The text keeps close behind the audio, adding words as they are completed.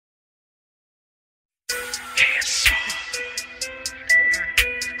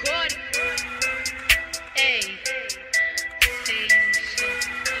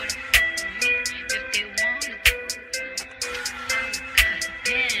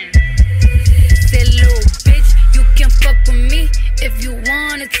If you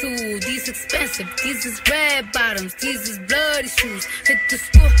wanted to, these expensive, these is red bottoms, these is bloody shoes. Hit the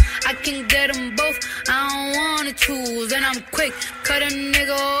school, I can get them both, I don't wanna choose. And I'm quick, cut a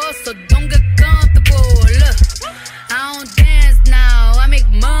nigga off, so don't get comfortable. Look, I don't dance now, I make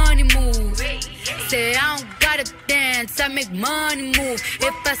money move. Say I don't gotta dance, I make money move.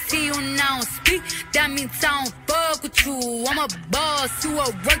 If I see you now speak, that means I don't fuck with you. I'm a boss, you a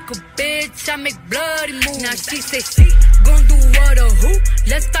worker, bitch, I make bloody moves. Now she say she gon' do what or who?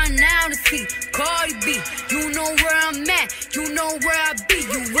 Let's find out and see. Cardi B, you know where I'm at, you know where I be.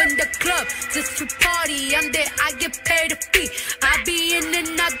 You in the club, just to party, I'm there, I get paid a fee. I be in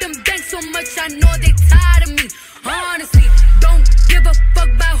and out them banks so much, I know they tired of me. Honestly, don't give a fuck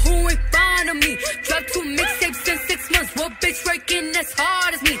about who in front of me. Drop 2 mixtapes in 6 months, what bitch working as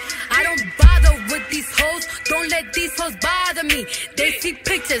hard as me? I don't bother with these hoes, don't let these hoes bother me. They see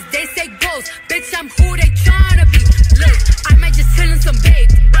pictures, they say goals, bitch I'm who they tryna be. Look, I might just chill in some babe,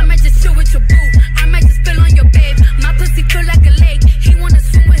 I might just chill with your boo, I might just spill on your babe. My pussy feel like a lake, he wanna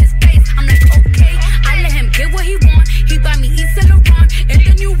swim with his face. I'm like okay, I let him get what he want. He buy me East Saint Laurent and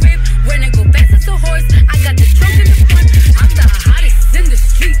the new whip. When it go fast as a horse, I got the trunk in the front. I'm the hottest in the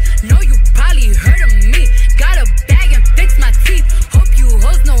street, know you probably heard of me. Got a bag and fix my teeth, hope you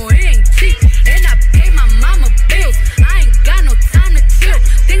hoes know it ain't cheap. And I pay my mama bills, I ain't got no time to chill.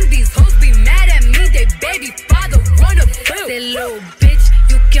 Think these hoes be mad at me, they baby father run a bill. Say little bitch,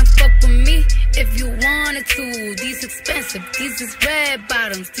 you can fuck with me if you wanted to. These expensive, these is red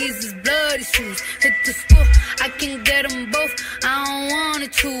bottoms, these is bloody shoes. Hit the school, I can get them both, I don't wanna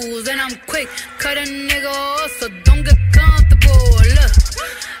choose. And I'm quick, cut a nigga off, so don't get comfortable. Look,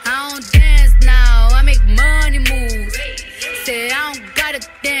 I don't dance now, I make money moves. Say I don't gotta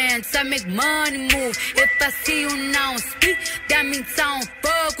dance, I make money move. If I see you now speak, that means I don't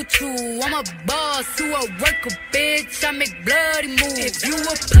fuck with you. I'm a boss, you a worker, bitch, I make bloody moves. If you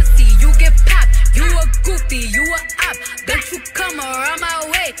a pussy, you get popped. You a goofy, you a op. Don't you come around my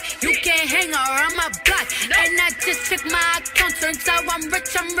way, you can't hang around my block. And I just check my account, turns out I'm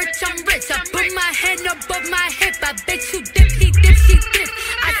rich, I'm rich, I'm rich. I put my hand above my hip, I bet you dip, he dip, she dip.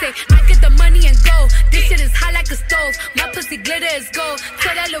 I say, I get the money and go, this shit is hot like a stove. My pussy glitter is gold,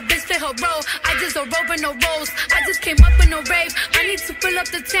 tell that little bitch play her role. I just a rope and no rolls, I just came up in a rave. I need to fill up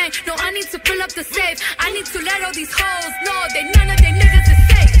the tank, no I need to fill up the safe. I need to let all these hoes know that none of they niggas is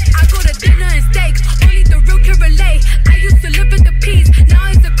safe. I go to dinner and steak, only the real can relate. I used to live in the peace, now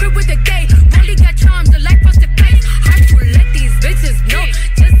it's the crib with the gay. Only got charms, the light frosted face. Hard to let these bitches know,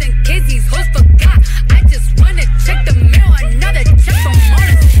 just in case these hoes forgot. I just wanna check the mail, another check from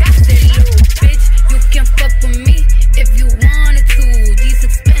all the shots. Say little bitch, you can fuck with me if you wanted to. These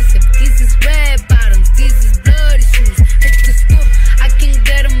expensive, these is red bottoms, these is bloody shoes. Hit the school, I can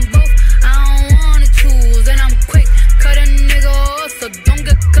get them both, I don't wanna choose. And I'm quick, cut a nigga off, so don't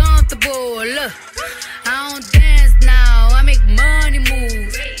get comfortable. Look, I don't dance now, I make money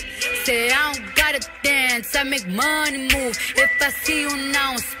moves. Say I don't gotta dance, I make money move. If I see you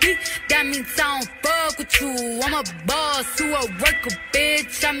now speak, that means I don't fuck with you. I'm a boss, you a worker,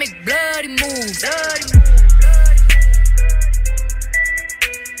 bitch, I make bloody moves. Bloody moves.